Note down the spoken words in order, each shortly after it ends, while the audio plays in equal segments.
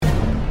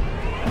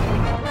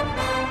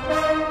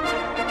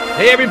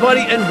Hey, everybody,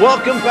 and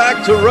welcome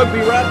back to Rugby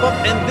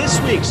Wrap-Up and this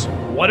week's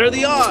What Are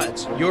the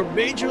Odds? Your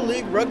Major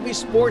League Rugby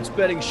sports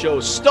betting show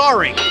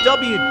starring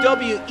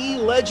WWE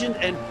legend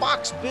and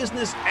Fox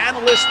Business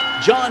analyst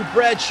John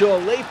Bradshaw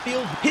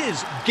Layfield,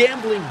 his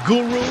gambling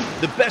guru,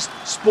 the best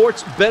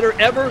sports bettor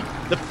ever,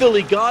 the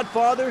Philly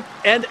Godfather,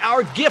 and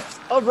our gift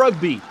of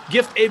rugby,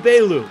 Gift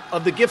Ebelu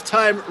of the Gift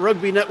Time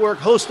Rugby Network,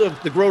 host of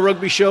the Grow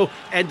Rugby Show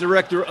and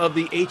director of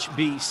the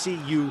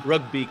HBCU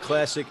Rugby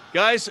Classic.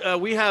 Guys,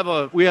 we have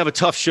a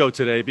tough show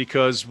today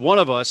because one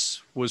of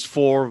us was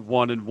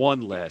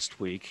 4-1-1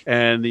 last week,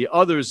 and the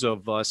others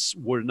of us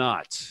were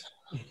not.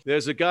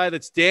 There's a guy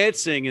that's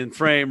dancing in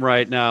frame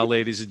right now,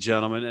 ladies and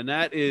gentlemen, and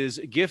that is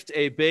Gift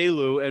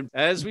Ebelu. And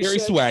as we very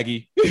said,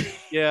 swaggy.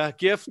 Yeah,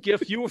 Gift,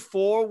 you were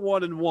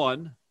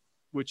 4-1-1,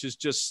 which is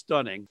just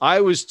stunning.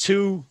 I was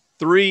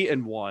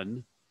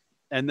 2-3-1,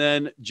 and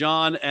then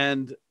John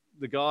and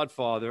the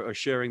Godfather are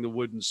sharing the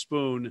wooden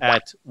spoon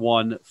at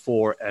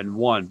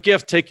 1-4-1.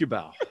 Gift, take your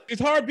bow.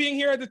 It's hard being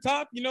here at the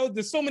top. You know,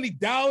 there's so many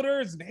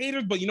doubters and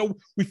haters, but, you know,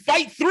 we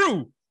fight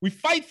through. We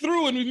fight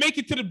through and we make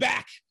it to the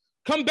back.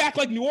 Come back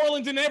like New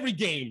Orleans in every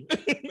game.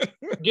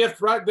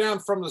 Gift right down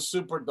from the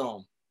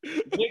Superdome.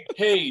 Nick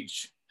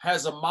Cage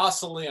has a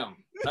mausoleum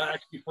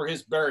actually for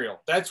his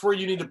burial. That's where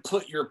you need to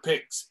put your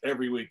picks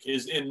every week,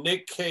 is in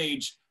Nick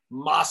Cage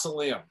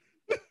mausoleum.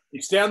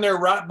 It's down there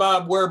right by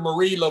where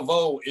Marie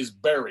Laveau is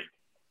buried.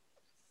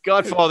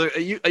 Godfather, are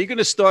you going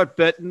to start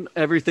betting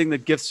everything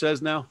that Gift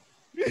says now?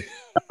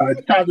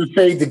 It's time to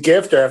fade the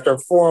Gift after a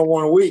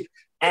 4-1 week.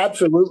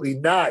 Absolutely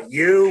not.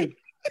 You.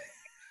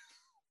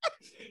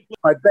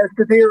 My best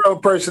De Niro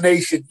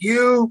impersonation.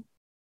 You.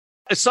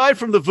 Aside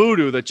from the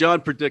voodoo that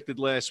John predicted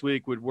last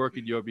week would work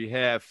in your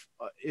behalf,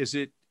 is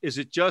it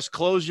just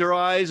close your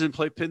eyes and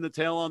play pin the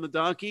tail on the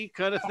donkey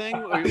kind of thing?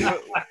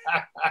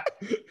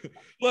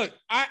 Look,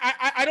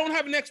 I don't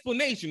have an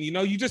explanation. You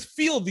know, you just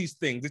feel these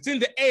things. It's in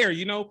the air.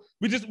 You know,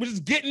 we're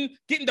just getting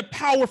the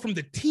power from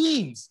the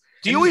teams.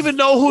 Do you even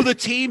know who the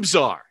teams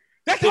are?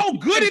 That's how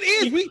good it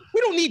is. We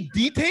don't need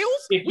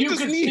details. If you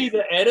could see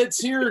the edits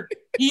here,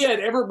 he had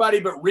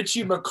everybody but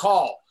Richie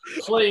McCall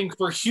playing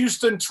for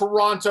Houston,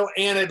 Toronto,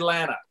 and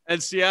Atlanta.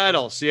 And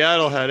Seattle.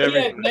 Seattle had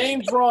everything. He had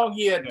names wrong.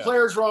 He had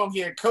players wrong. He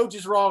had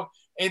coaches wrong.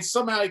 And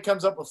somehow he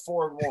comes up with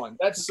 4-1.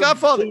 That's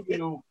Godfather.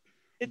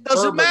 It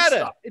doesn't matter.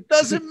 Stuff. It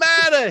doesn't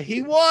matter.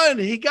 He won.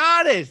 He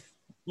got it.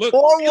 Look,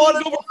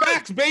 feelings over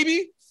facts,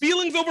 baby.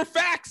 Feelings over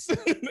facts.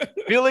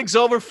 Feelings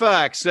over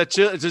facts. It's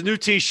a new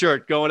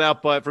T-shirt going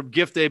out from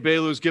Gift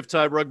Ebelu's Gift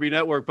Time Rugby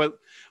Network. But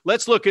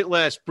let's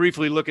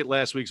briefly look at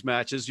last week's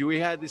matches. We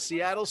had the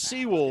Seattle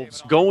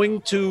Seawolves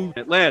going to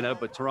Atlanta,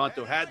 but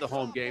Toronto had the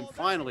home game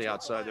finally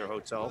outside their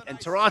hotel. And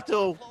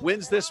Toronto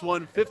wins this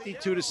one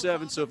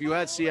 52-7. So if you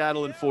had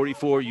Seattle in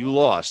 44, you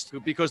lost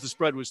because the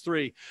spread was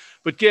 3.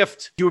 But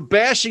Gift, you were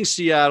bashing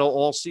Seattle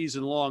all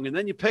season long, and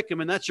then you pick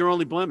them, and that's your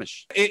only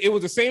blemish. It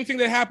was the same thing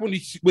that happened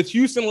with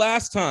Houston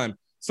last time.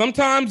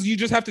 Sometimes you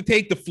just have to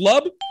take the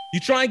flub. You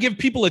try and give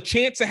people a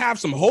chance to have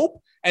some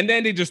hope, and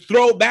then they just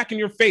throw it back in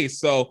your face.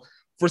 So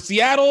for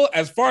Seattle,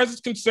 as far as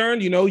it's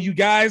concerned, you know, you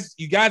guys,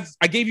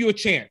 I gave you a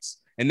chance,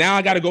 and now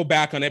I got to go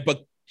back on it.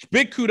 But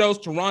big kudos,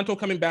 Toronto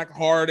coming back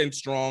hard and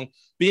strong,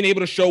 being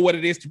able to show what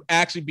it is to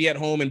actually be at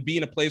home and be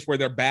in a place where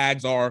their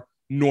bags are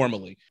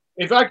normally.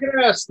 If I could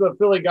ask the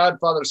Philly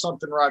Godfather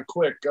something right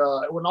quick,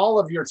 when all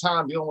of your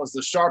time dealing with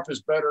the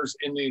sharpest bettors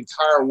in the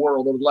entire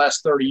world over the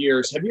last 30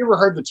 years, have you ever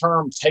heard the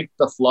term take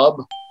the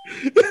flub?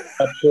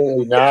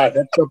 Absolutely not.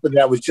 That's something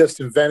that was just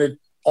invented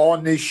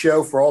on this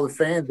show for all the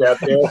fans out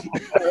there.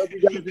 I hope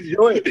you guys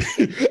enjoy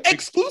it.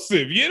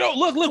 Exclusive. You know,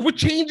 look, we're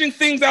changing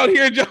things out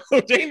here, Joe.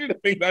 Changing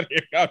things out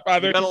here,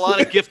 Godfather. We've got a lot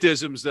of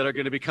giftisms that are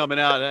going to be coming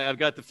out. I've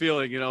got the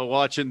feeling, you know,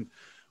 watching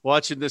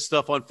this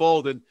stuff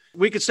unfold. And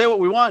we could say what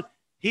we want.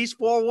 He's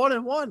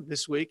 4-1-1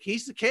 this week.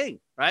 He's the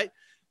king, right?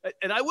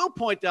 And I will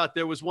point out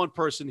there was one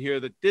person here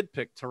that did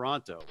pick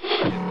Toronto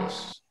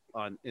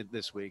in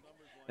this week,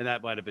 and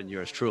that might have been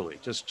yours truly.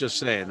 Just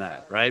saying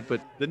that, right?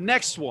 But the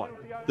next one,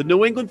 the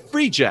New England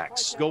Free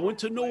Jacks going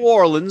to New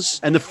Orleans,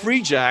 and the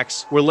Free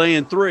Jacks were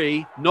laying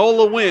 3.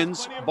 NOLA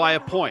wins by a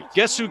point.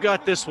 Guess who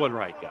got this one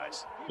right,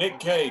 guys? Nick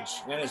Cage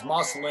and his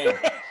mausoleum.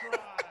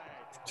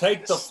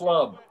 Take the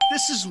flub.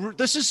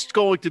 This is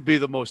going to be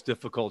the most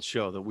difficult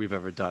show that we've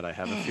ever done, I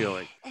have a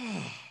feeling.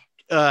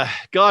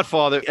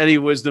 Godfather, any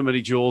wisdom,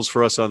 any jewels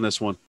for us on this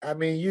one? I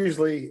mean,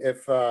 usually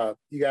if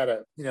you got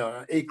an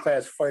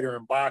A-class fighter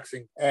in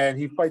boxing and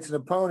he fights an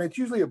opponent, it's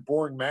usually a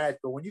boring match.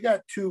 But when you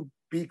got 2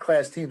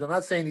 B-class teams, I'm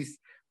not saying these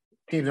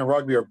teams in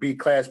rugby are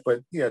B-class,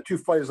 but, you know, 2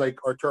 fighters like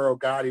Arturo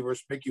Gatti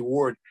versus Mickey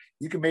Ward,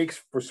 you can make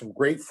for some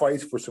great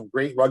fights, for some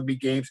great rugby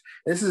games.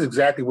 And this is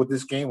exactly what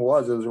this game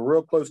was. It was a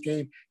real close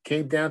game,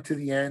 came down to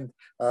the end.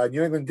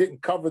 New England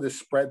didn't cover the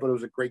spread, but it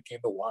was a great game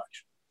to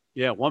watch.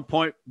 Yeah, 1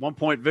 point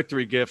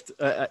victory, Gift.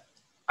 I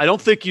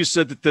don't think you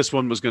said that this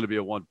one was going to be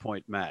a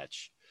 1-point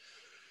match,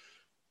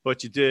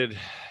 but you did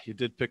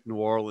pick New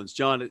Orleans.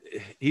 John,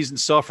 he's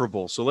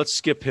insufferable, so let's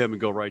skip him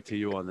and go right to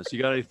you on this. You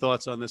got any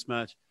thoughts on this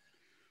match?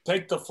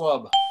 Take the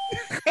flub.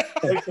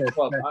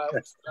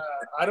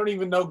 I don't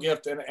even know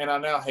Gift, and I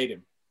now hate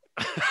him.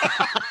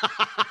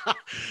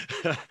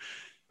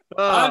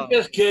 I'm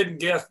just kidding,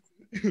 Gift.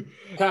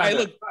 Kind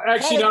of.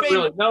 Actually, not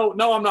really.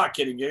 No, I'm not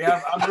kidding you.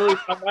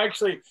 I'm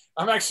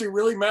actually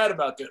really mad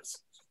about this.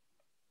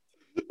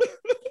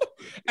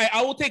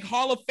 I will take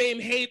Hall of Fame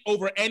hate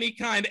over any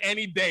kind,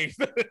 any day.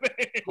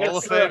 Hall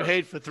of Fame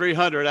hate for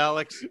 300,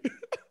 Alex.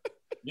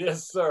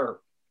 Yes, sir.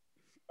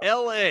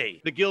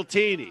 L.A., the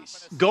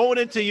Giltinis, going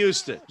into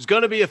Houston. It's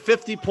going to be a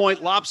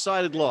 50-point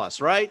lopsided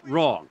loss, right?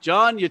 Wrong.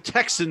 John, your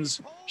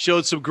Texans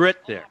showed some grit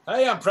there.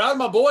 Hey, I'm proud of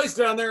my boys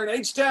down there in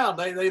H-Town.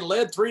 They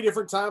led 3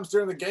 different times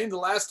during the game. The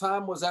last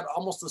time was at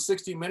almost the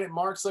 60-minute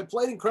mark, so they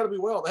played incredibly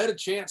well. They had a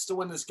chance to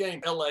win this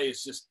game. L.A.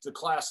 is just the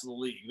class of the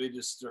league. They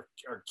just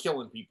are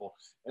killing people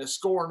and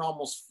scoring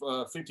almost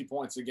 50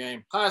 points a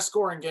game.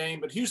 High-scoring game,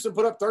 but Houston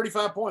put up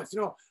 35 points. You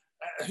know,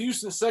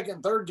 Houston's second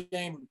and third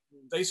game,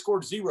 they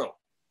scored 0.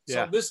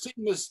 So this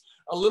team is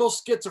a little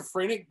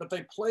schizophrenic, but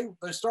they're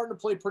starting to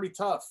play pretty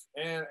tough.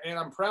 And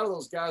I'm proud of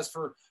those guys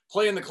for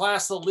playing the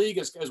class of the league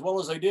as well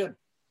as they did.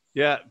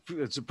 Yeah,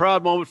 it's a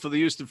proud moment for the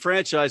Houston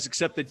franchise,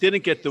 except they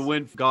didn't get the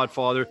win,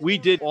 Godfather. We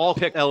did all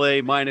pick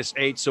LA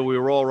 -8, so we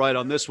were all right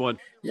on this one.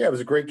 Yeah, it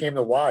was a great game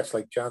to watch,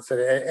 like John said.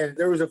 And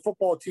there was a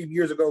football team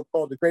years ago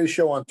called The Greatest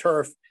Show on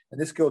Turf, and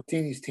this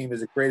Giltinis team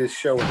is the greatest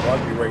show in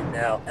rugby right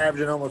now,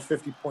 averaging almost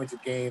 50 points a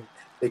game.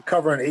 They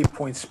cover an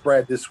 8-point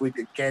spread this week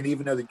again,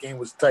 even though the game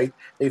was tight.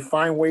 They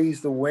find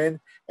ways to win,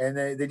 and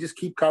they just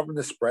keep covering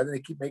the spread, and they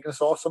keep making us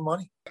all some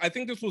money. I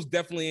think this was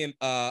definitely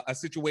a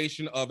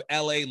situation of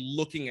LA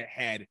looking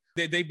ahead.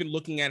 They've been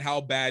looking at how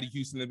bad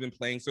Houston has been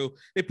playing, so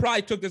they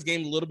probably took this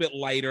game a little bit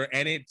lighter,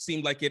 and it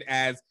seemed like it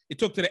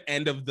took to the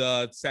end of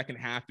the second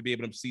half to be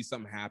able to see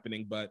something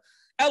happening. But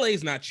LA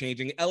is not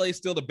changing. LA is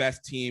still the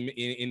best team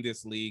in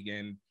this league,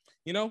 and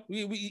you know,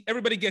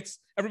 everybody gets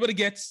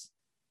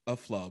a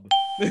flub.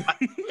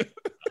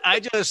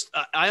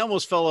 I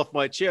almost fell off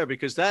my chair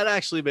because that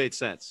actually made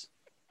sense.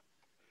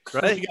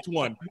 Right? He gets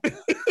one.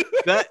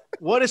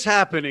 What is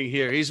happening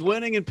here? He's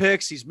winning in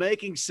picks. He's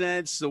making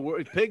sense.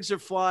 The pigs are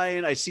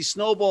flying. I see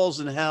snowballs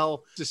in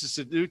hell. This is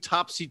a new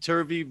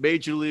topsy-turvy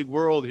major league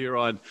world here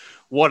on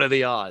What Are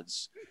the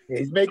Odds? Yeah,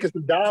 he's making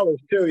some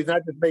dollars, too. He's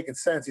not just making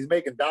sense. He's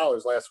making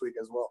dollars last week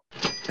as well.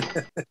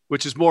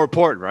 Which is more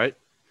important, right?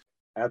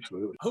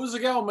 Absolutely. Who's the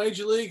guy on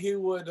Major League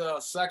who would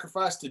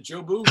sacrifice to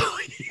Joe Boo?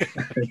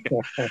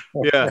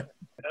 Yeah.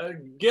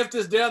 Gift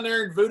is down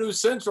there in Voodoo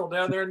Central,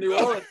 down there in New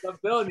Orleans. I'm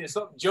telling you,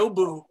 Joe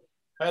Boo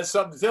has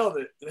something to tell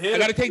it. I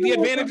got to take the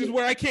advantages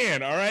where I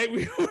can. All right.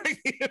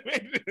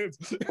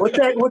 What's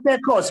that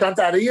called,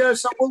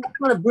 Santaria? What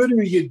kind of voodoo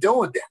are you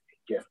doing there,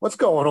 Gift? What's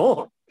going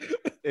on?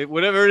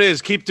 Whatever it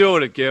is, keep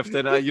doing it, Gift.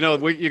 And you're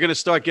going to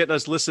start getting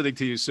us listening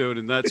to you soon,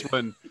 and that's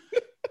when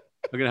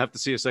I'm going to have to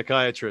see a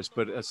psychiatrist.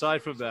 But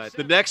aside from that,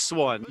 the next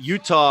one,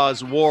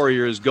 Utah's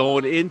Warriors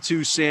going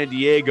into San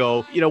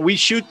Diego. You know, we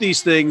shoot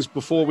these things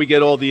before we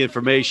get all the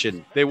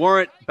information. They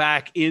weren't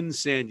back in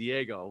San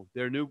Diego.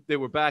 They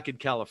were back in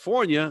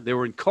California. They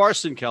were in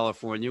Carson,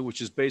 California, which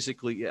is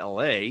basically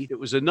LA. It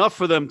was enough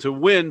for them to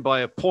win by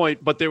a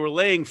point, but they were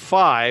laying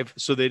 5,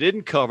 so they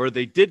didn't cover.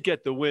 They did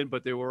get the win,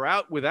 but they were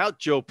out without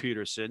Joe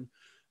Peterson.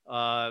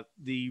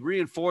 The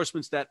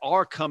reinforcements that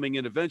are coming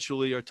in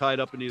eventually are tied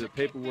up in either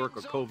paperwork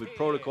or COVID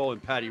protocol,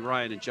 and Patty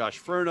Ryan and Josh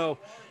Furno.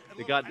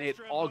 They got Nate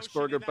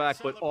Augsburger back,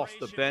 but off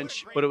the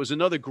bench. But it was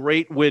another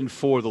great win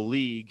for the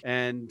league.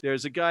 And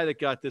there's a guy that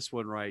got this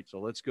one right. So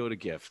let's go to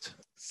Gift.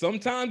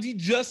 Sometimes you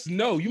just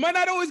know. You might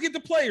not always get the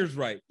players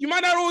right. You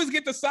might not always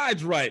get the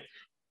sides right,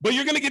 but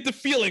you're going to get the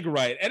feeling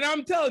right. And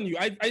I'm telling you,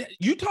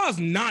 Utah's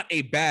not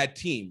a bad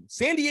team.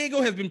 San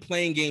Diego has been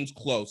playing games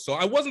close, so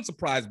I wasn't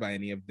surprised by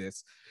any of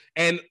this.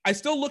 And I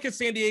still look at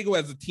San Diego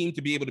as a team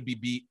to be able to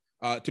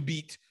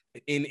beat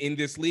in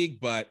this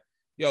league. But,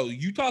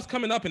 Utah's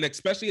coming up, and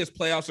especially as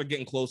playoffs are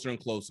getting closer and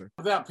closer.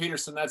 Without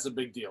Peterson, that's a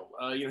big deal.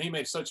 He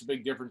made such a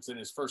big difference in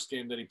his first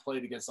game that he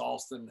played against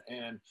Austin.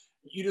 And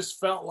you just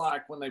felt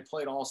like when they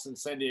played Austin,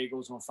 San Diego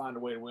was going to find a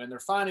way to win. They're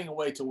finding a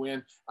way to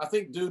win. I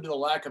think due to the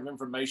lack of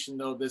information,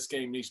 though, this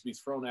game needs to be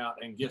thrown out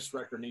and Gift's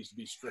record needs to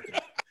be stricken.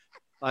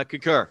 I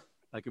concur.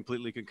 I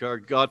completely concur.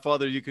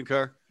 Godfather, you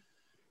concur?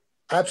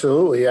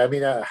 Absolutely. I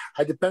mean,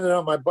 I depended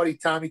on my buddy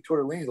Tommy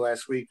Tortellini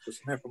last week for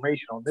some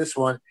information on this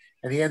one,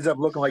 and he ends up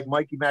looking like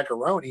Mikey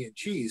Macaroni and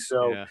cheese.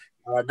 So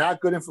not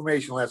good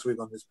information last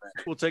week on this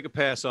match. We'll take a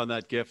pass on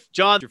that, Gift.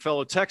 John, your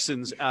fellow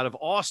Texans out of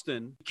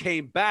Austin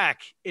came back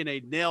in a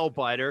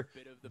nail-biter.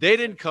 They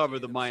didn't cover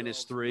the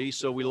 -3,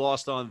 so we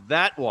lost on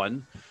that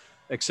one,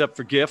 except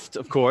for Gift,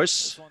 of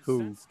course,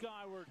 who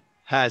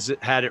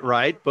had it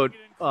right. But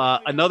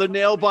another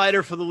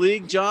nail-biter for the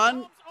league.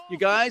 John, you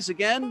guys,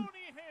 again?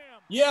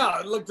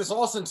 Yeah, look, this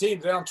Austin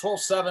team down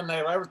 12-7. They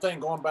have everything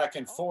going back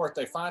and forth.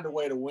 They find a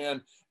way to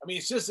win. I mean,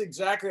 it's just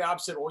exactly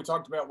opposite of what we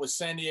talked about with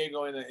San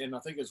Diego in I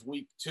think it's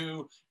week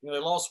 2. They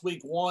lost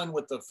week 1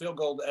 with the field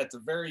goal at the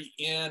very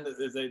end.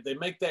 They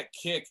make that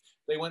kick.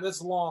 They went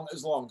this long,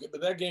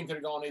 but that game could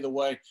have gone either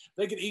way.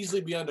 They could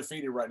easily be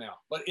undefeated right now.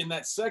 But in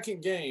that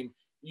second game,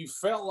 you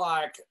felt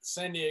like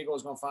San Diego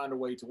was going to find a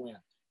way to win.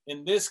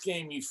 In this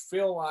game, you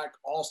feel like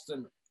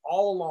Austin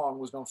all along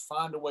was going to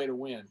find a way to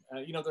win.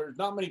 There's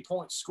not many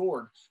points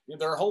scored.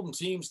 They're holding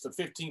teams to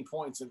 15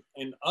 points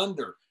and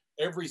under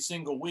every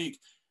single week.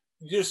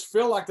 You just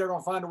feel like they're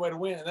going to find a way to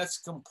win, and that's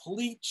a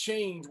complete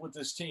change with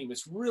this team.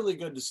 It's really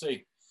good to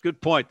see. Good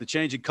point. The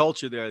change in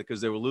culture there, because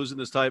they were losing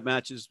those tight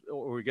matches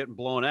or were getting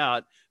blown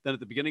out. Then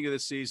at the beginning of the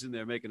season,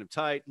 they're making them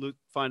tight,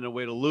 finding a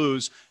way to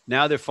lose.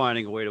 Now they're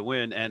finding a way to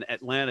win, and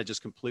Atlanta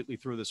just completely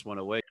threw this one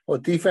away. Well,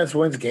 defense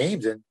wins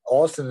games, and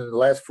Austin in the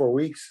last 4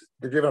 weeks,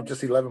 they're giving up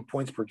just 11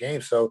 points per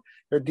game, so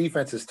their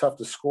defense is tough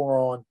to score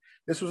on.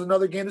 This was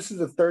another game. This is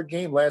the third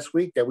game last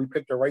week that we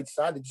picked the right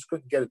side. They just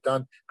couldn't get it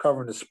done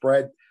covering the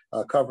spread,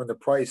 covering the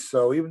price.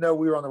 So even though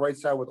we were on the right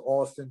side with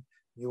Austin,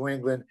 New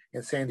England,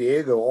 and San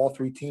Diego, all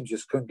three teams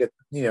just couldn't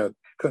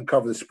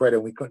cover the spread,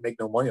 and we couldn't make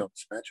no money on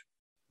this match.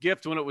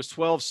 Gift, when it was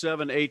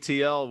 12-7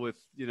 ATL with,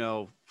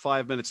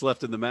 5 minutes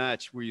left in the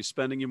match, were you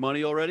spending your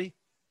money already?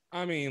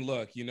 I mean,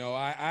 look,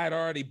 I had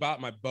already bought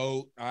my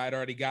boat. I had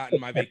already gotten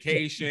my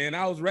vacation.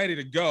 I was ready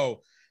to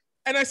go.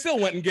 And I still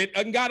went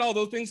and got all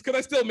those things because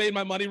I still made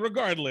my money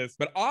regardless.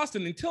 But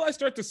Austin, until I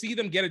start to see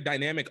them get a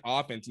dynamic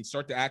offense and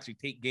start to actually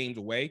take games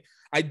away,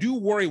 I do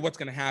worry what's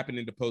going to happen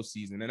in the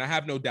postseason. And I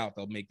have no doubt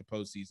they'll make the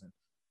postseason.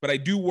 But I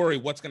do worry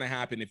what's going to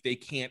happen if they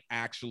can't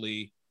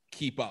actually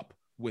keep up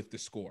with the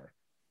score.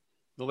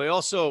 Well, they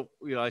also,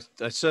 I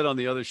said on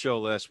the other show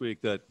last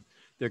week that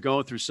they're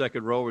going through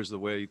second rowers the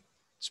way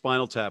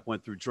Spinal Tap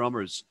went through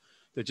drummers.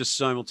 They're just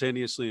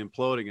simultaneously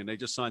imploding, and they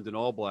just signed an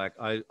All Black,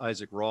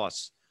 Isaac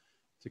Ross,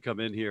 to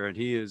come in here, and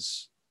he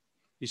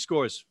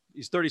scores.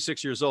 He's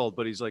 36 years old,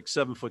 but he's like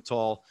 7 foot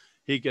tall.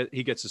 He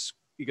gets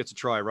a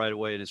try right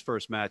away in his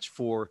first match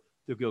for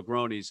the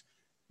Gilgronis.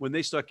 When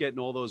they start getting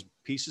all those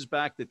pieces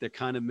back that they're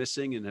kind of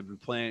missing and have been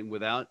playing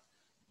without,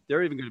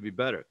 they're even going to be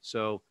better.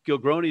 So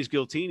Gilgronis,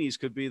 Giltinis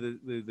could be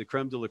the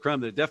creme de la creme.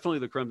 They're definitely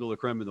the creme de la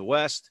creme in the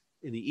West.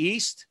 In the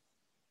East,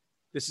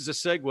 this is a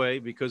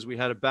segue because we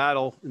had a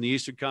battle in the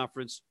Eastern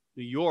Conference.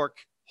 New York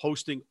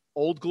hosting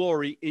Old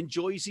Glory in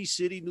Jersey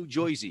City, New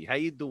Jersey. How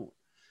you doing?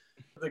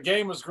 The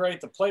game was great.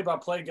 The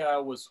play-by-play guy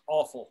was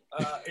awful.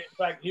 In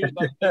fact, he was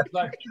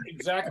like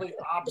exactly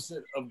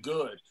opposite of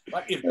good.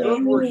 Like if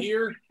good were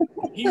here,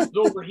 he's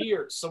over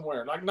here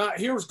somewhere. Like not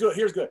here's good.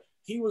 Here's good.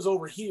 He was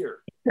over here.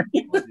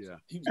 He was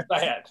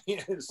bad.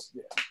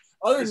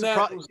 Other than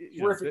that, it was a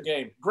terrific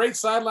game. Great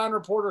sideline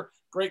reporter.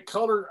 Great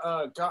color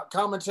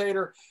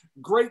commentator.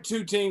 Great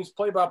two teams.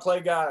 Play-by-play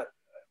guy.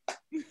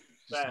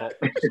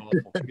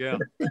 Yeah,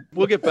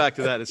 we'll get back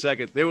to that in a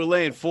second. They were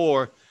laying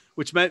 4,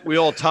 which meant we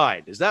all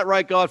tied. Is that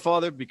right,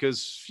 Godfather?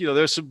 Because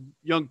there's some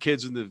young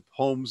kids in the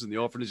homes and the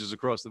orphanages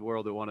across the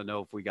world that want to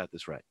know if we got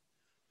this right.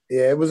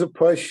 Yeah, it was a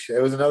push.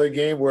 It was another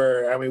game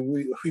where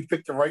we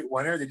picked the right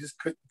winner. They just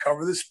couldn't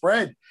cover the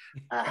spread.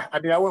 I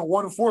went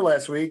 1-4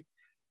 last week,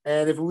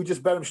 and if we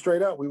just bet them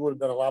straight up, we would have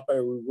done a lot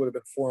better. We would have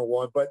been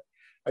 4-1. But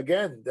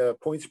again, the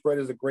point spread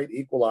is a great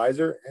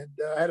equalizer, and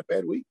I had a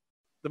bad week.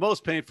 The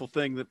most painful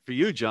thing for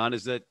you, John,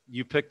 is that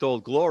you picked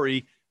Old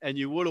Glory and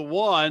you would have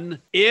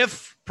won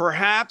if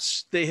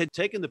perhaps they had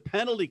taken the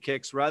penalty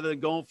kicks rather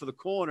than going for the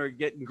corner,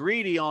 getting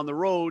greedy on the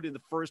road in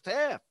the first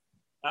half.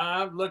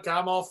 Look,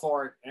 I'm all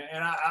for it.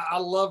 And I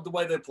love the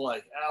way they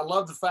play. I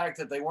love the fact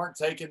that they weren't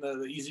taking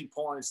the easy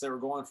points. They were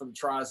going for the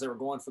tries. They were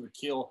going for the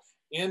kill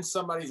in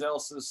somebody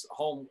else's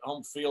home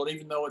field,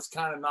 even though it's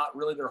kind of not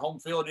really their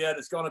home field yet.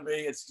 It's going to be.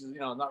 It's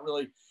not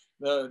really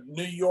the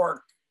New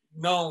York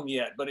known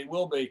yet, but it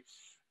will be.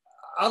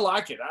 I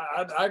like it.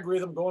 I agree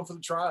with them going for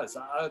the tries.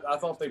 I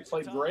thought they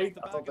played great.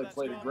 I thought they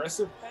played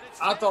aggressive.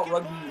 I thought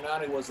Rugby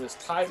United was as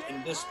tight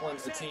and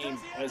disciplined a team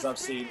as I've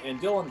seen. And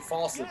Dylan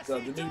Fawcett, the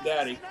new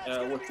daddy,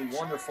 with the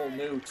wonderful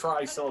new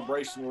try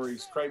celebration where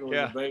he's cradling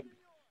the baby,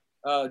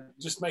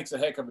 just makes a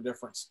heck of a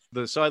difference.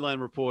 The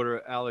sideline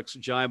reporter, Alex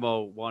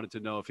Jaimo, wanted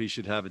to know if he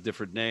should have a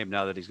different name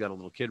now that he's got a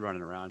little kid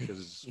running around because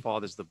his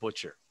father's the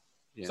butcher.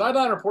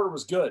 Sideline reporter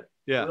was good.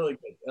 Yeah. Really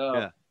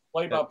good.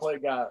 Play-by-play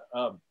guy,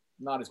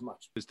 not as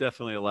much. There's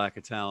definitely a lack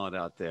of talent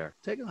out there.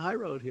 Taking the high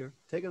road here.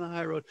 Taking the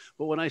high road.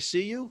 But when I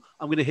see you,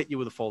 I'm going to hit you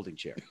with a folding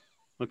chair.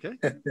 Okay?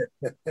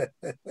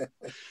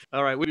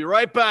 All right. We'll be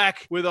right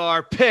back with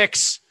our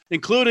picks,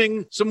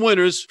 including some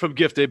winners from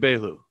Gift de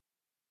Belu.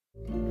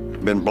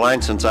 Been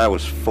blind since I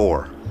was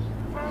 4.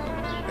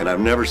 And I've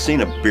never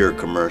seen a beer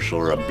commercial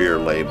or a beer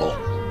label.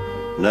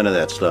 None of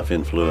that stuff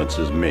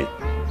influences me.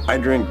 I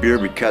drink beer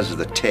because of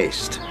the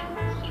taste.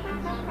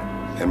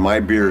 And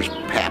my beer is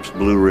Pabst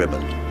Blue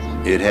Ribbon.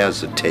 It has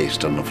the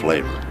taste and the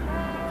flavor.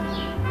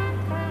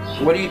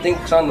 What do you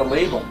think's on the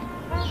label?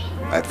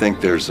 I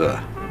think there's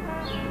a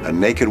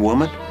naked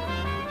woman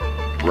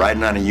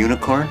riding on a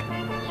unicorn,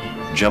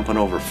 jumping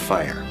over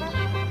fire.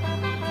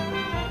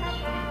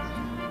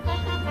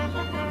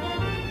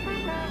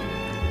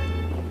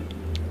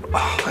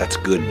 Oh, that's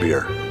good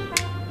beer.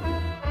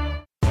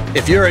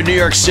 If you're in New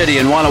York City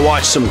and want to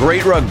watch some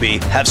great rugby,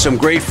 have some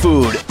great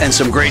food, and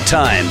some great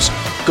times,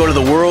 go to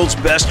the world's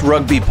best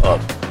rugby pub,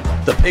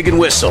 the Pig and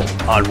Whistle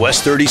on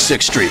West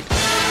 36th Street.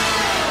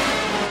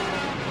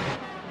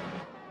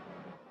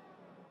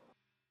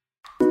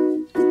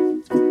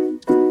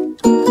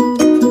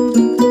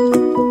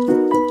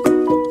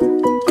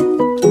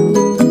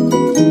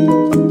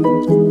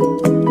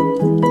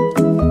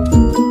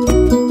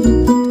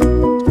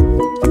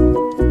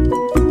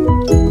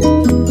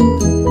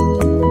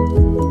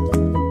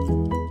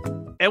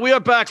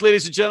 back,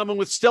 ladies and gentlemen,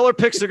 with stellar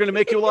picks. They're going to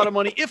make you a lot of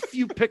money if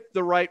you pick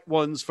the right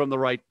ones from the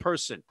right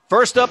person.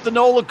 First up, the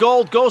NOLA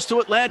Gold goes to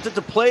Atlanta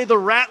to play the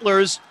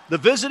Rattlers. The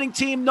visiting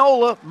team,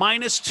 NOLA,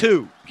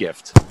 -2.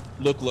 Gift.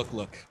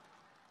 Look.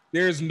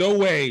 There's no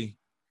way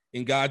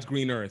in God's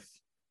green earth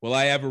will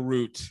I ever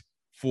root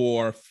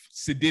for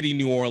Sedity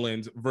New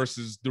Orleans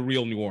versus the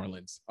real New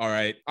Orleans. All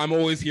right. I'm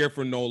always here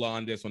for NOLA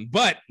on this one,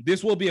 but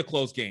this will be a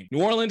close game.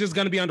 New Orleans is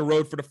going to be on the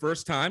road for the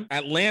first time.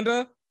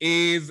 Atlanta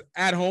is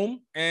at home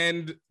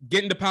and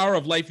getting the power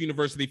of Life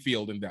University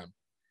Field in them.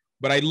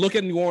 But I look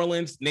at New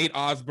Orleans, Nate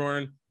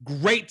Osborne,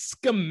 great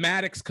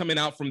schematics coming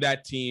out from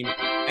that team.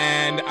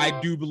 And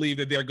I do believe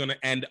that they're going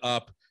to end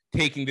up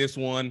taking this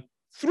one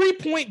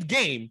 3-point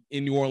game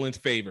in New Orleans'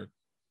 favor.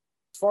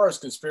 As far as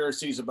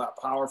conspiracies about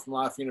power from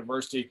Life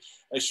University,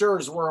 as sure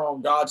as we're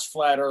on God's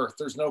flat earth,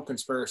 there's no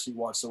conspiracy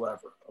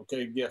whatsoever.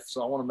 Okay, Gift.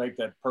 So I want to make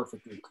that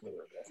perfectly clear.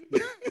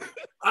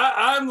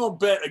 I'm going to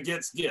bet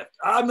against Gift.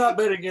 I'm not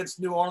betting against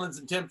New Orleans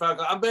and Tim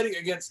Falcon. I'm betting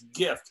against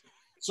Gift.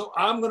 So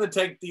I'm going to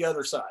take the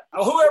other side.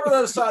 Whoever the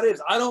other side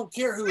is, I don't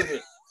care who it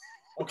is.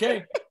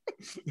 Okay?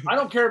 I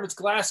don't care if it's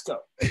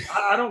Glasgow.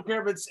 I don't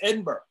care if it's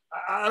Edinburgh.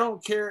 I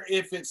don't care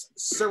if it's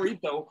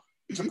Cerrito,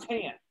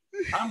 Japan.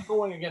 I'm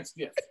going against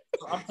Gift.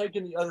 So I'm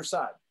taking the other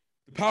side.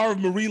 The power of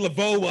Marie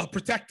Laveau will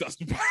protect us.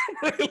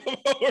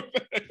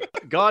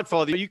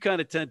 Godfather, you kind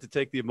of tend to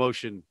take the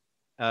emotion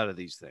out of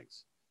these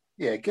things.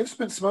 Yeah, Gift's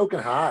been smoking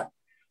hot.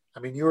 I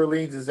mean, New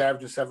Orleans is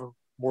averaging 7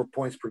 more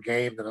points per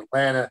game than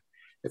Atlanta.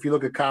 If you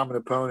look at common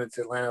opponents,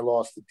 Atlanta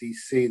lost to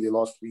D.C. They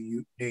lost to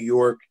New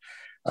York.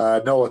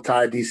 NOLA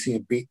tied D.C.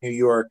 and beat New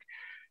York.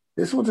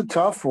 This one's a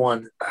tough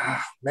one.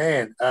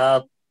 Man,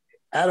 at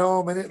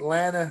home in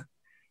Atlanta,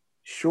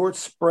 short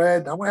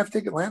spread. I'm going to have to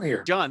take Atlanta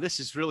here. John, this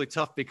is really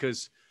tough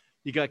because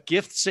you got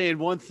Gift saying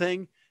one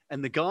thing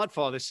and the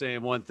Godfather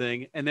saying one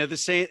thing, and they're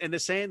saying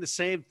the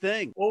same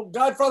thing. Well,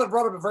 Godfather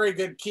brought up a very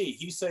good key.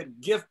 He said,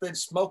 Gift been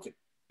smoking.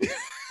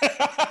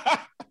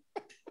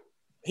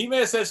 He may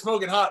have said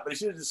smoking hot, but he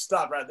should have just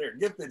stopped right there.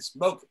 Gift been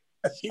smoking.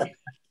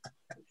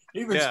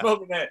 He been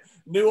smoking that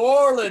New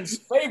Orleans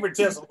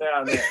favoritism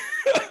down there.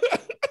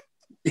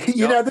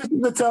 You know, this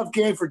is a tough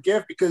game for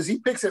Gift because he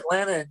picks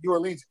Atlanta and New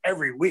Orleans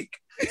every week.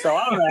 So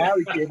I don't know how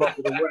he came up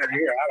with a winner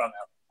here. I don't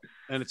know.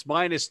 And it's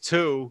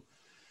 -2.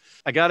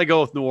 I got to go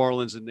with New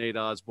Orleans and Nate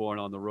Osborne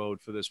on the road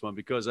for this one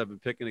because I've been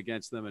picking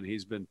against them and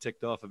he's been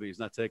ticked off of me. He's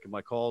not taking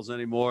my calls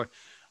anymore.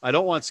 I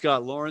don't want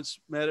Scott Lawrence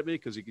mad at me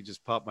because he could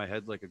just pop my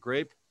head like a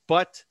grape.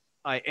 But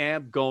I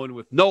am going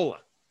with NOLA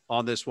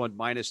on this one,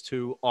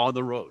 -2 on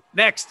the road.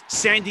 Next,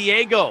 San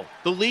Diego,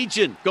 the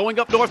Legion, going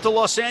up north to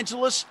Los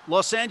Angeles.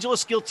 Los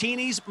Angeles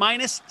Giltinis,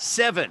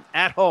 -7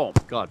 at home.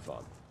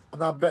 Godfather. I'm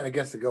not betting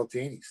against the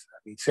Giltinis. I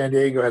mean, San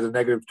Diego has a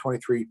negative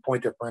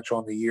 23-point differential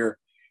on the year.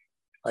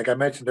 Like I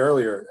mentioned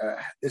earlier,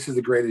 this is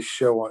the greatest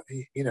show on,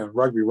 in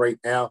rugby right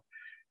now.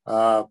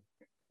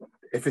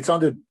 If it's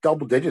under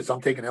double digits,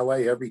 I'm taking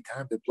LA every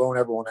time. They're blowing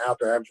everyone out.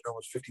 They're averaging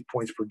almost 50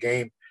 points per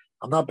game.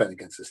 I'm not betting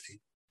against this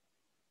team.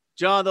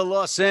 John, the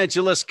Los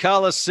Angeles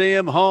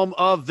Coliseum, home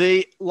of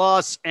the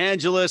Los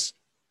Angeles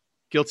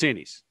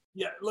Giltinis.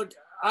 Yeah, look,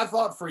 I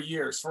thought for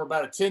years, for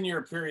about a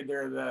 10-year period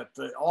there, that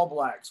the All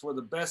Blacks were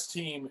the best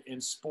team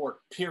in sport,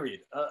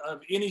 period,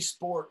 of any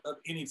sport, of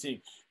any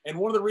team. And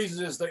one of the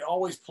reasons is they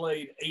always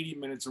played 80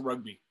 minutes of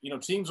rugby.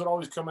 Teams would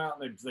always come out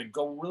and they'd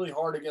go really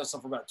hard against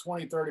them for about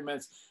 20, 30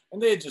 minutes,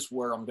 and they'd just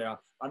wear them down.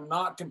 I'm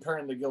not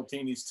comparing the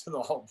Giltinis to the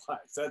All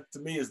Blacks. That, to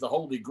me, is the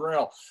holy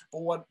grail.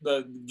 But what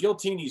the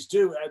Giltinis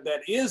do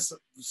that is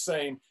the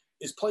same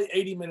is play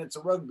 80 minutes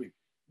of rugby.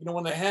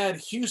 When they had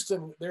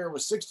Houston there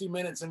was 60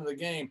 minutes into the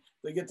game,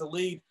 they get the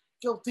lead.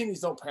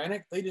 Giltinis don't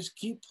panic. They just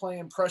keep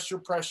playing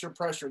pressure.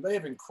 They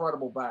have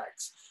incredible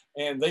backs.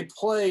 And they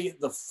play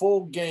the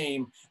full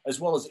game as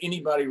well as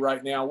anybody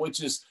right now,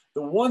 which is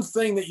the one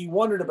thing that you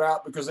wondered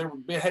about because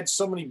they had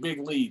so many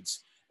big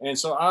leads. And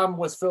so I'm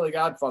with Philly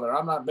Godfather.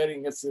 I'm not betting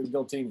against the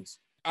Giltinis.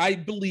 I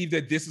believe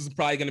that this is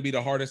probably going to be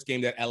the hardest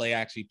game that LA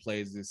actually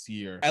plays this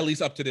year, at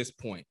least up to this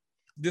point.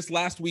 This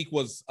last week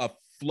was a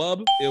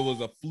flub. It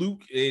was a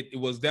fluke. It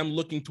was them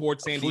looking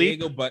towards San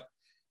Diego, but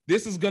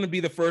this is going to be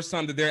the first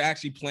time that they're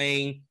actually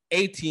playing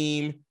a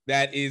team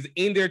that is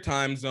in their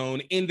time zone,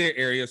 in their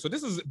area. So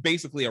this is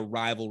basically a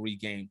rivalry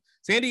game.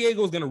 San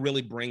Diego is going to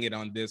really bring it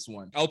on this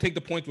one. I'll take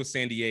the points with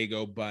San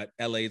Diego, but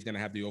LA is going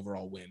to have the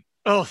overall win.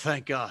 Oh,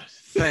 thank God.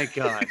 Thank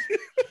God.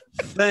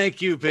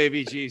 Thank you,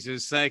 baby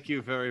Jesus. Thank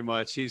you very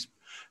much.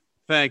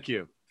 Thank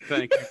you.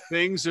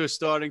 Things are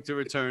starting to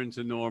return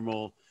to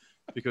normal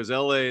because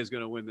LA is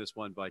going to win this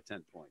one by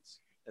 10 points.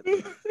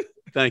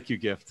 Thank you,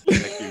 Gift.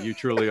 Thank you. You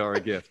truly are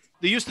a gift.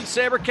 The Houston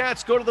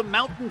SaberCats go to the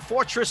mountain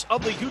fortress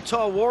of the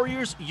Utah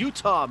Warriors.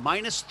 Utah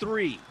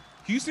 -3.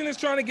 Houston is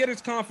trying to get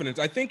its confidence.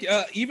 I think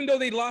even though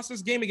they lost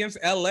this game against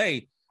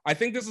LA, I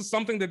think this is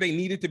something that they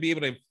needed to be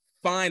able to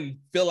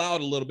fill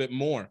out a little bit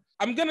more.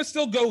 I'm going to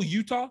still go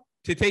Utah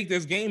to take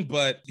this game,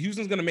 but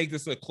Houston's going to make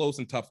this a close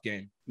and tough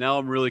game. Now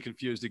I'm really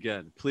confused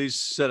again. Please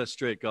set us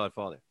straight,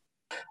 Godfather.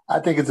 I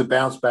think it's a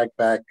bounce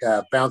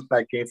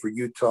back game for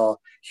Utah.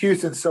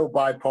 Houston's so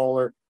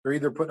bipolar. They're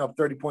either putting up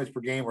 30 points per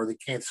game or they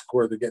can't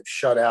score. They're getting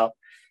shut out.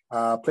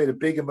 Played a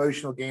big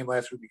emotional game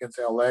last week against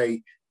LA.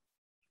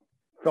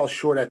 Fell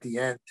short at the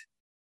end.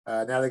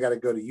 Now they got to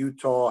go to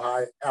Utah,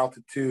 high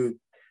altitude,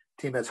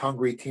 team that's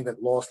hungry, team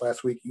that lost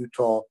last week,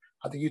 Utah.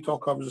 I think Utah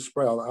covers the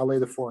spread. I'll lay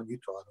the 4 on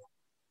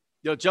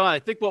Utah. John, I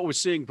think what we're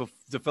seeing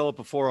develop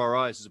before our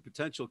eyes is a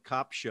potential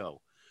cop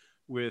show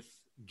with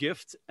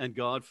Gift and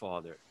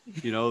Godfather.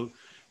 You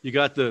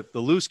got the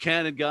loose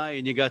cannon guy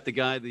and you got the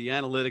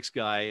analytics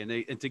guy,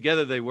 and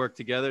together they work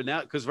together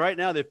now, because right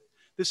now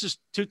this is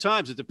 2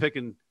 times that they're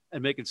picking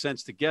and making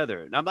sense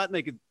together. And I'm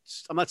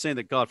not saying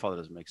that Godfather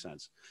doesn't make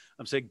sense.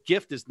 I'm saying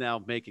Gift is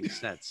now making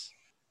sense.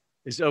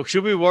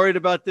 Should we be worried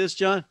about this,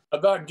 John?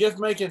 About Gift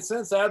making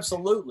sense?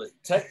 Absolutely.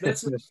 Take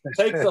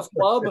the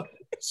flub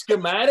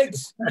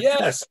schematics.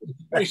 Yes,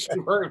 we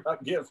should worry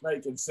about Gift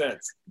making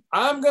sense.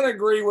 I'm going to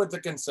agree with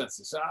the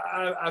consensus.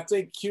 I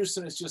think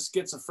Houston is just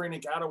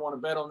schizophrenic. I don't want to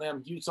bet on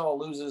them. Utah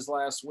loses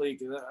last week.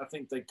 I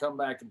think they come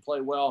back and play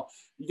well.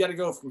 You got to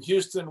go from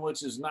Houston,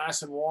 which is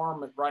nice and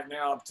warm right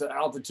now, up to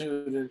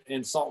altitude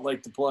in Salt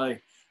Lake to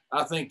play.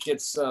 I think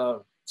it's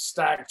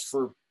stacked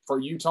for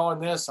Utah in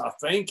this. I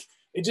think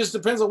it just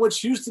depends on which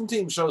Houston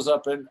team shows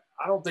up, and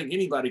I don't think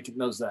anybody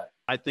knows that.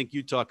 I think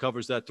Utah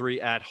covers that 3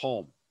 at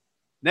home.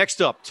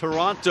 Next up,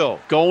 Toronto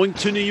going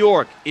to New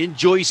York in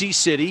Jersey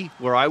City,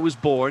 where I was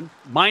born.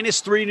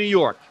 -3 New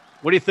York.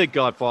 What do you think,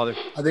 Godfather?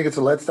 I think it's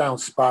a letdown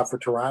spot for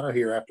Toronto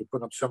here after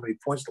putting up so many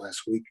points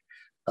last week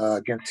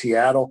against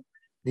Seattle.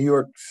 New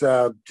York's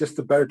just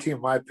the better team,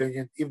 in my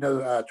opinion, even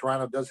though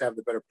Toronto does have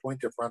the better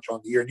point differential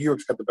on the year. New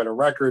York's got the better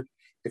record.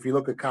 If you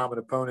look at common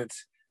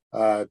opponents,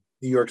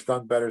 New York's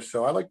done better.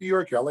 So I like New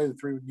York here. I'll lay the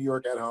 3 with New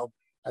York at home.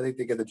 I think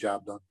they get the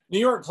job done. New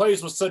York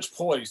plays with such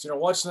poise.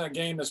 Watching that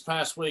game this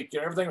past week,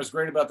 everything was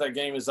great about that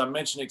game, as I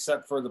mentioned,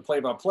 except for the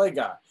play-by-play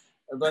guy.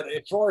 But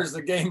as far as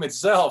the game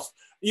itself,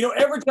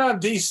 every time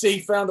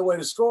DC found a way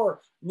to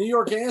score, New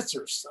York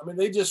answers. I mean,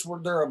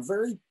 they're a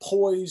very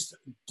poised,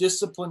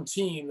 disciplined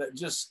team that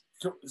just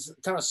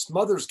kind of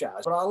smothers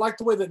guys. But I like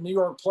the way that New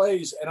York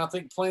plays, and I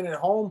think playing at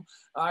home,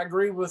 I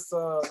agree with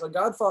the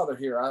Godfather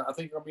here. I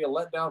think it'll be a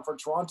letdown for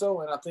Toronto,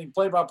 and I think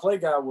play-by-play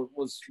guy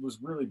was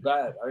really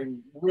bad. I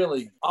mean,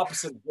 really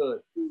opposite of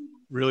good.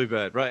 Really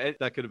bad, right?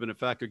 That could have been a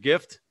factor.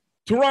 Gift?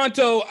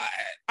 Toronto,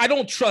 I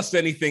don't trust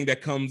anything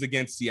that comes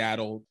against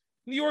Seattle.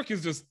 New York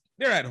is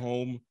they're at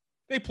home.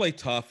 They play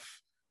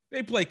tough.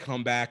 They play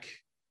comeback.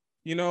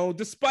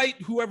 Despite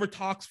whoever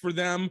talks for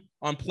them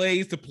on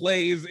plays to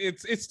plays,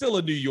 it's still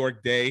a New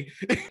York day.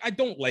 I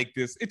don't like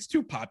this. It's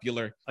too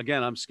popular.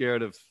 Again, I'm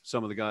scared of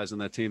some of the guys on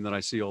that team that I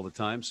see all the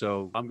time,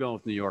 so I'm going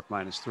with New York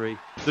 -3.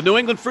 The New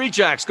England Free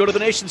Jacks go to the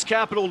nation's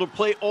capital to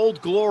play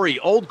Old Glory.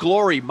 Old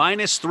Glory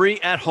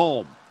 -3 at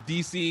home.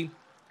 DC,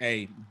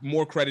 hey,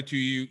 more credit to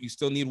you. You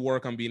still need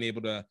work on being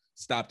able to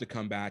stop the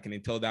comeback, and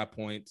until that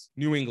point,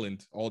 New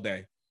England all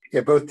day. Yeah,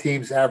 both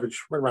teams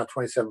average right around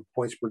 27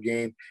 points per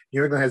game.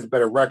 New England has a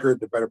better record,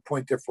 the better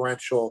point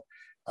differential.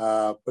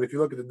 But if you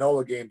look at the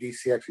NOLA game,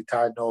 DC actually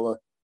tied NOLA.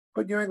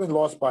 But New England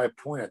lost by a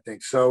point, I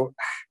think. So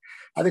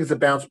I think it's a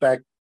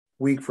bounce-back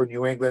week for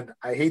New England.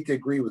 I hate to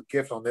agree with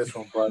Gift on this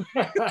one, but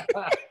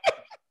I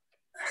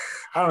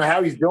don't know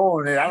how he's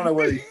doing it. I don't know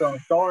whether he's throwing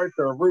darts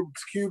or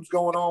Rubik's Cubes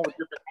going on with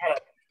different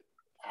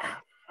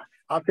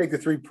 – I'll take the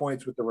 3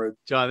 points with the road.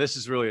 John, this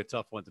is really a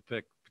tough one to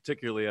pick,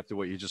 particularly after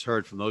what you just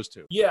heard from those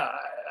two. Yeah,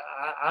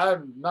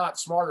 I'm not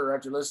smarter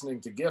after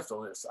listening to Gift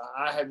on this.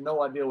 I had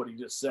no idea what he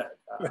just said.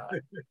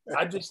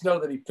 I just know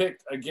that he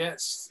picked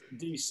against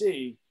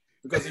DC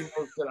because he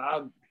knows that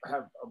I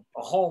have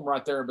a home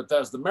right there in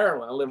Bethesda,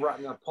 Maryland. I live right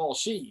near Paul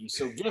Sheehy.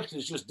 So Gift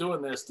is just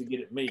doing this to get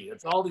at me.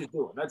 That's all he's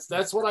doing.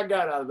 That's what I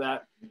got out of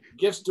that.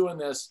 Gift's doing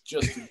this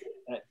just to get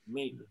at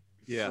me.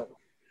 Yeah. So.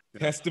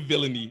 That's the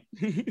villainy.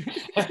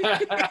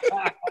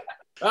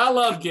 I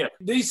love Gift.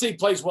 DC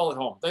plays well at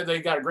home.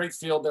 They got a great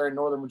field there in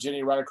Northern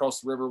Virginia, right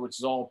across the river, which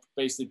is all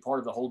basically part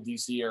of the whole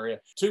DC area.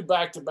 2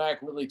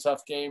 back-to-back really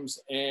tough games,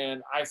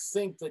 and I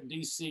think that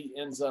DC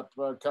ends up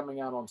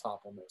coming out on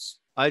top on this.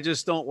 I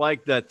just don't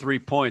like that 3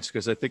 points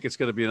because I think it's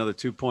going to be another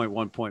 2-point,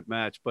 1-point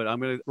match. But I'm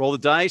going to roll the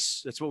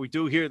dice. That's what we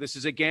do here. This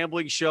is a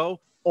gambling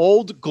show.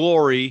 Old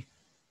Glory,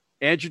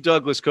 Andrew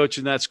Douglas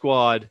coaching that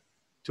squad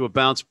to a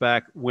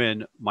bounce-back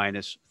win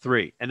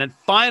 -3. And then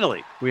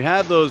finally, we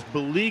have those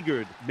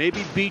beleaguered,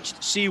 maybe beached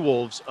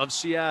Seawolves of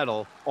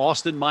Seattle,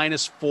 Austin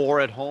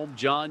 -4 at home.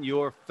 John,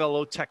 your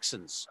fellow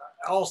Texans.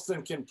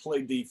 Austin can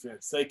play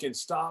defense. They can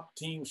stop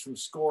teams from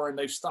scoring.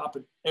 They've stopped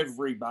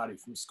everybody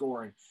from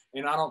scoring.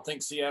 And I don't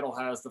think Seattle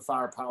has the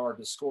firepower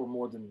to score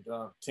more than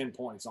 10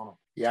 points on them.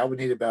 Yeah, I would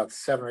need about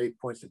 7 or 8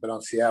 points to bet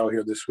on Seattle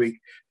here this week.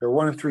 They're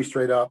 1-3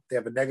 straight up. They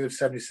have a negative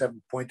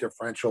 77 point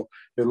differential.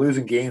 They're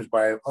losing games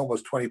by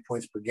almost 20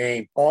 points per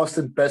game.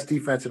 Austin, best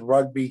defense in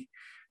rugby.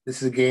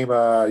 This is a game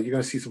you're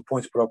going to see some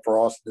points put up for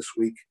Austin this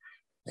week.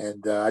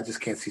 And I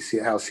just can't see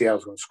how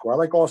Seattle's going to score. I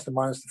like Austin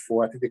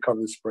 -4. I think they cover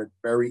the spread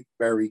very,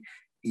 very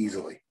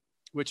easily.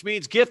 Which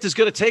means Gift is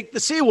going to take the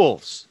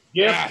Seawolves.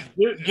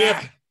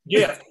 Gift.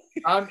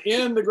 I'm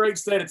in the great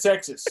state of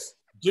Texas.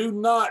 Do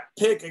not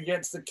pick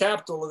against the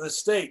capital of the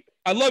state.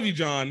 I love you,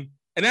 John.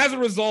 And as a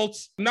result,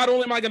 not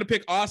only am I going to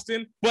pick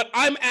Austin, but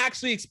I'm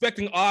actually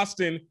expecting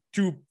Austin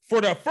to,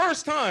 for the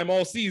first time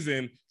all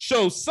season,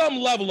 show some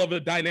level of a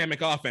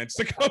dynamic offense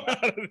to come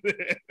out of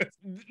this.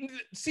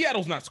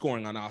 Seattle's not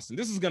scoring on Austin.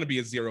 This is going to be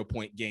a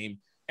 0-point game.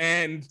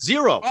 And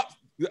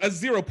a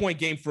 0-point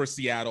game for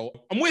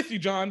Seattle. I'm with you,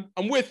 John.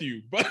 I'm with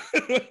you. But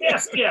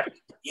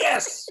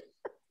Yes.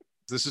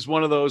 This is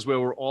one of those where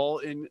we're all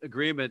in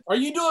agreement. Are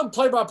you doing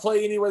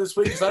play-by-play anywhere this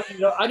week? Because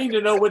I need to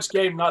know which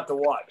game not to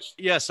watch.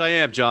 Yes, I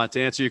am, John. To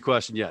answer your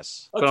question,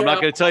 yes. Okay, but I'm not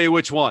going to tell you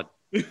which one.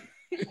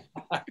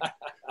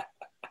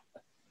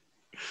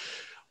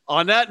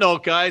 On that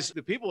note, guys,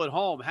 the people at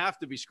home have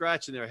to be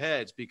scratching their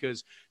heads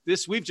because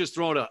we've just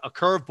thrown a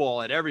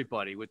curveball at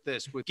everybody with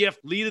Gift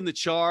leading the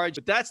charge.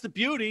 But that's the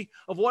beauty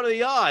of what are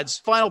the odds.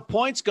 Final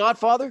points,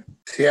 Godfather?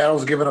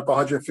 Seattle's given up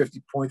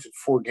 150 points in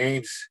 4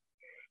 games.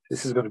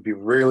 This is going to be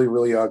really,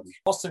 really ugly.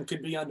 Austin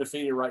could be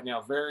undefeated right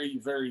now very,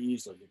 very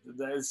easily.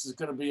 This is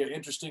going to be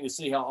interesting to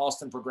see how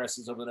Austin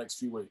progresses over the next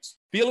few weeks.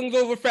 Feelings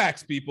over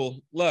facts,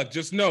 people. Look,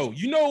 just know.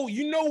 You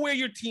know where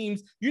your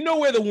teams, you know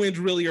where the wins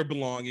really are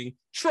belonging.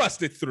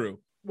 Trust it through.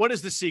 What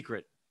is the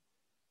secret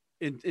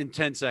in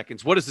 10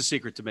 seconds? What is the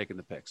secret to making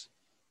the picks?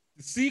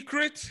 The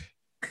secret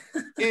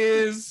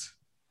is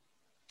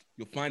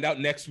you'll find out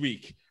next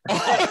week.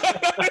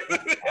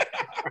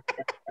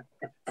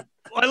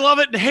 I love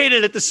it and hate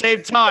it at the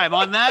same time.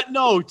 On that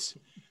note,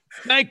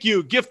 thank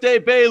you, Gift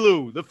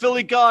Bailu, the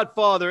Philly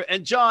Godfather,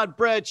 and John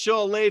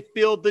Bradshaw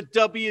Layfield, the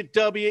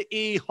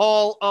WWE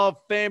Hall of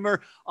Famer.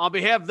 On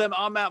behalf of them,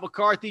 I'm Matt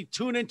McCarthy.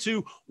 Tune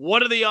into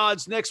What Are the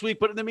Odds next week.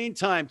 But in the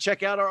meantime,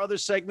 check out our other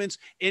segments,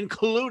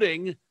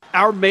 including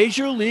our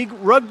Major League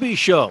Rugby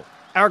show,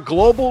 our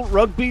Global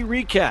Rugby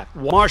Recap,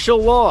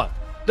 Martial Law,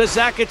 the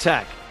Zack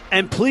Attack,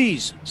 and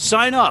please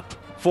sign up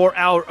for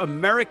our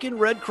American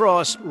Red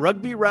Cross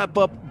Rugby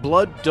Wrap-Up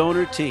Blood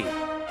Donor Team.